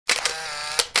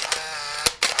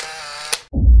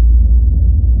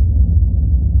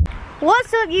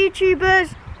What's up,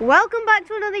 YouTubers? Welcome back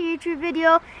to another YouTube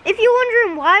video. If you're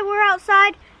wondering why we're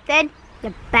outside, then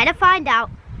you better find out.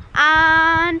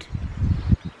 And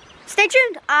stay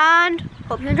tuned and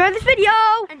hope you enjoy this video.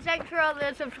 And thanks for all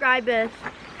the subscribers.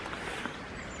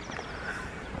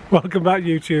 Welcome back,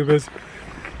 YouTubers.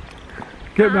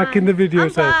 Get back in the video,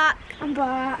 I'm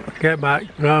back. Get back.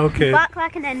 Right, okay. Back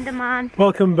like an Enderman.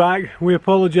 Welcome back. We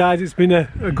apologise. It's been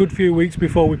a good few weeks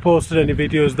before we posted any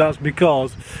videos. That's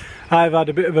because I've had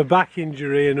a bit of a back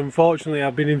injury and unfortunately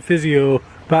I've been in physio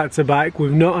back to back.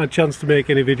 We've not had a chance to make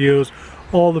any videos.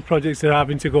 All the projects are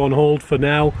having to go on hold for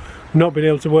now. We've not been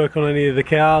able to work on any of the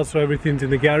cars, so everything's in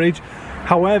the garage.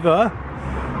 However,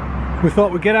 we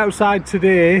thought we'd get outside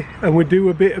today and we'd do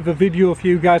a bit of a video for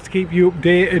you guys to keep you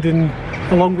updated and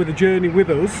along with the journey with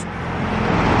us.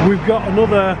 We've got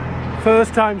another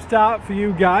first time start for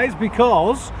you guys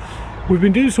because we've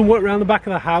been doing some work around the back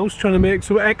of the house trying to make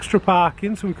some extra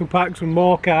parking so we can park some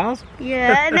more cars.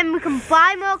 Yeah, and then we can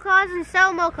buy more cars and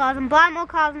sell more cars and buy more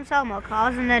cars and sell more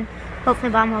cars and then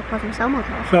hopefully buy more cars and sell more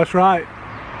cars. That's right.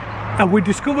 And we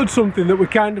discovered something that we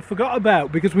kind of forgot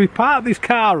about because we parked this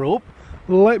car up.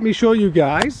 Let me show you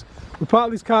guys. We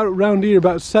parked this car up around here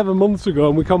about 7 months ago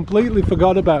and we completely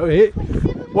forgot about it.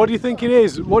 What do you think it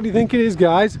is? What do you think it is,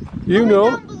 guys? You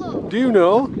know? Do you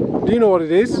know? Do you know what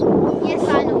it is? Yes,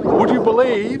 I know. Would you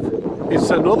believe it's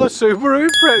another Subaru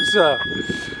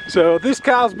Impreza? So this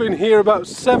car's been here about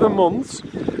 7 months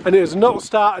and it has not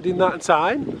started in that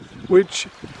time, which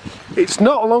it's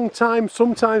not a long time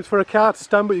sometimes for a car to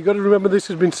stand, but you've got to remember this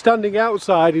has been standing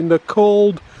outside in the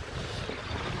cold,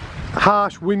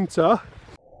 harsh winter.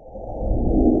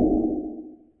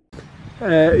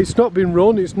 It's not been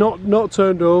run, it's not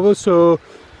turned over, so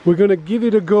we're going to give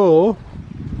it a go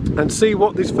and see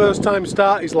what this first time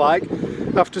start is like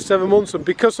after 7 months. And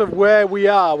because of where we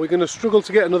are, we're going to struggle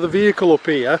to get another vehicle up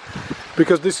here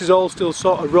because this is all still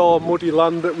sort of raw muddy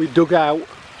land that we dug out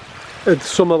in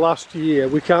summer last year.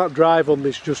 We can't drive on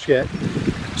this just yet,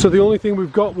 so the only thing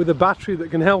we've got with a battery that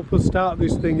can help us start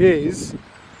this thing is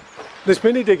this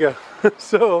mini digger.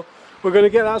 So we're going to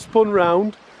get that spun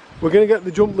round, we're going to get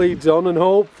the jump leads on and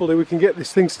hopefully we can get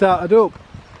this thing started up.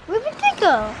 With a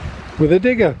digger? With a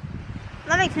digger.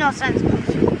 That makes no sense, guys.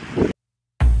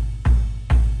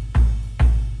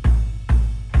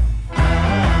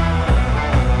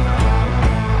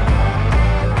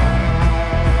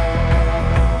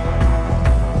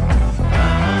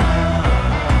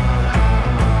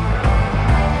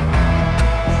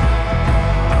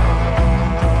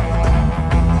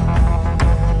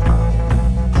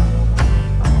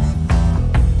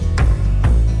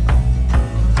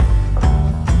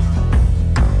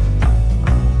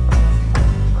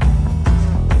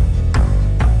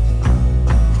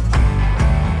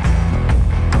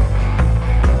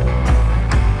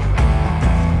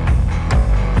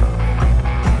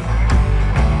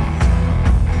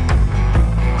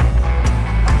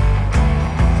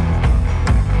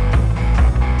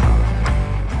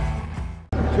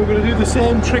 We're going to do the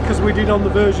same trick as we did on the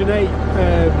version 8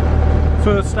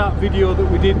 first start video that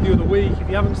we did the other week. If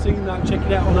you haven't seen that, check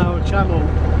it out on our channel.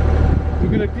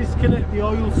 We're going to disconnect the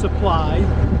oil supply,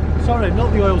 sorry,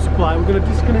 not the oil supply, we're going to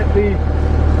disconnect the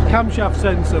camshaft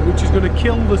sensor, which is going to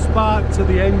kill the spark to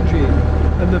the engine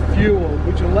and the fuel,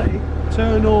 which will let it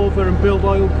turn over and build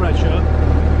oil pressure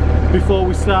before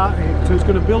we start it. So it's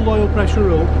going to build oil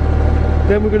pressure up,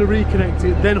 then we're going to reconnect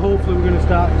it, then hopefully we're going to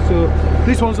start it. So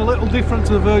this one's a little different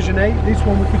to the version 8. This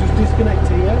one we could just disconnect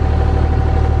here.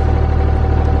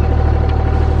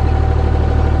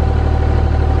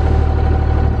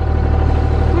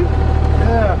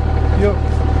 Yeah, yep.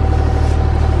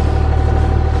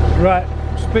 Right,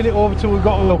 spin it over till we've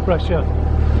got oil pressure.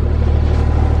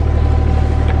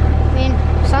 I mean,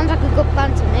 sounds like a good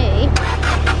plan to me.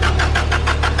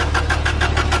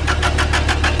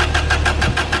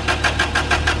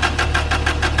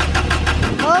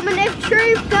 Moment of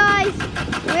truth, guys.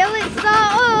 Will it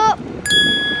start up?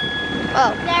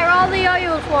 Oh. There, all the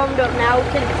oil's warmed up now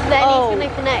because then he's going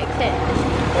to connect it.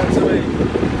 That's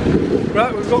amazing.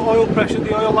 Right, we've got oil pressure,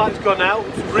 the oil light's gone out.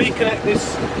 So reconnect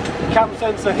this cam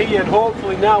sensor here and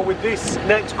hopefully now with this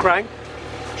next crank,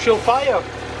 she'll fire.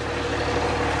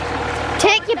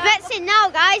 Take your bets in now,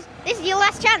 guys. This is your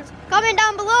last chance. Comment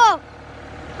down below.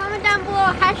 Comment down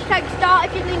below, #start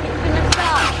if you think it's going to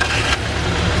start.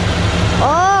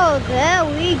 Oh, there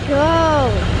we go.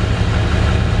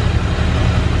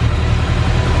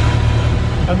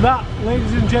 And that,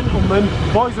 ladies and gentlemen,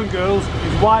 boys and girls,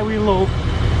 is why we love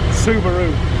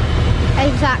Subaru.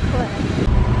 Exactly.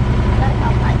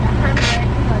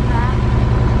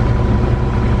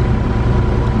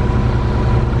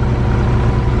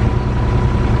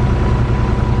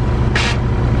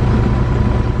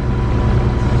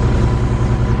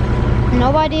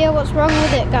 idea what's wrong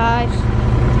with it, guys.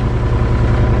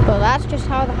 But that's just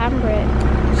how the handbrake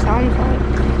sounds like.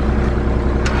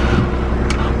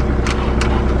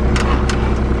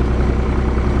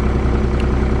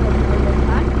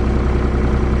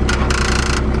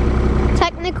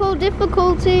 Technical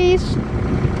difficulties.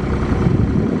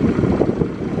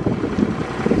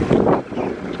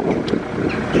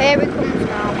 Here it comes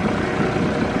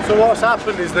now. So what's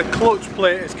happened is the clutch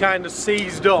plate is kind of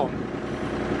seized on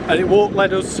and it won't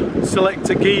let us select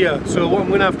a gear. So what I'm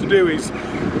going to have to do is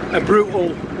a brutal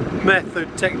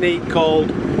method technique called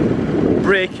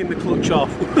breaking the clutch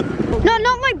off. No,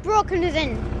 not like broken as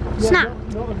in snap.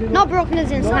 Not broken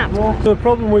as in snap. So the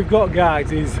problem we've got,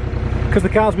 guys, is because the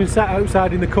car's been sat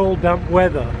outside in the cold damp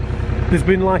weather, there's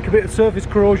been like a bit of surface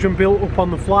corrosion built up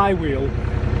on the flywheel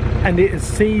and it has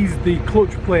seized the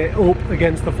clutch plate up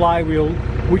against the flywheel,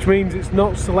 which means it's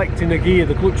not selecting a gear,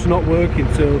 the clutch is not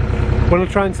working. So when I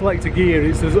try and select a gear,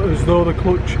 it's as though the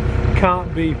clutch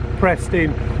can't be pressed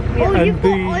in. Oh, and you've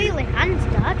got oily hands,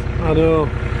 Dad. I know.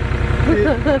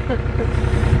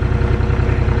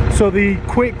 So the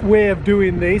quick way of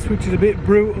doing this, which is a bit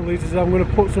brutal, is I'm going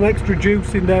to put some extra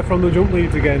juice in there from the jump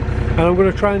leads again, and I'm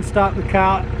going to try and start the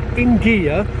car in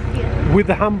gear with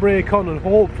the handbrake on, and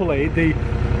hopefully the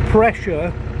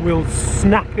pressure will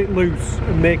snap it loose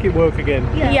and make it work again.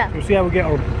 Yeah. We'll see how we get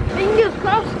on. Fingers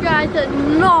crossed, guys, that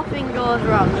nothing goes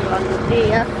wrong on the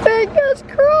gear. Fingers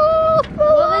crossed.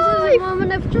 Well, this is a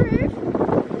moment of truth.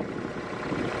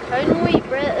 Only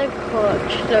break the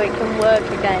clutch so it can work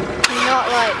again. Not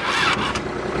like.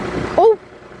 Oh.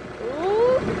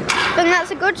 I think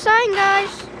that's a good sign, guys.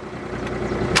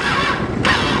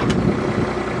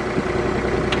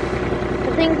 I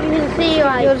think you can see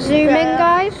like. You're zooming,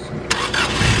 guys.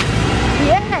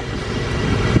 Yes.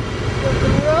 It's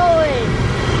rolling.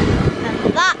 And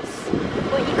that's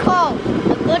what you call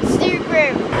a good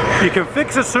Subaru. You can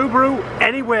fix a Subaru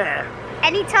anywhere,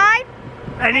 Anytime,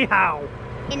 anyhow.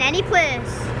 in any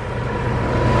place.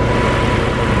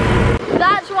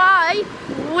 That's why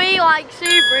we like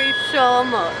Subaru so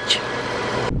much.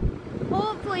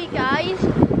 Hopefully, guys,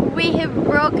 we have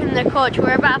broken the clutch.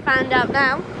 We're about to find out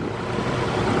now.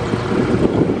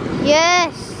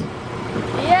 Yes.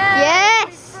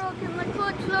 Yes. We've broken the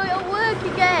clutch so it'll work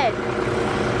again.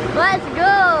 Let's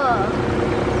go.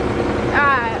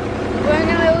 Alright, we're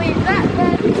gonna leave that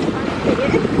there.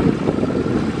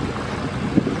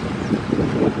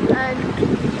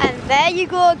 And there you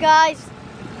go, guys.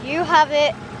 You have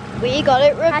it. We got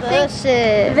it reversed.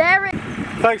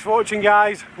 Thanks for watching,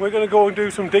 guys. We're going to go and do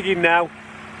some digging now.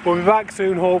 We'll be back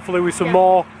soon, hopefully, with some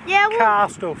more car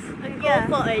stuff. And cool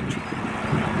footage.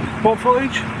 What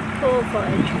footage? Cool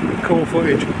footage. Cool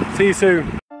footage. See you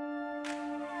soon.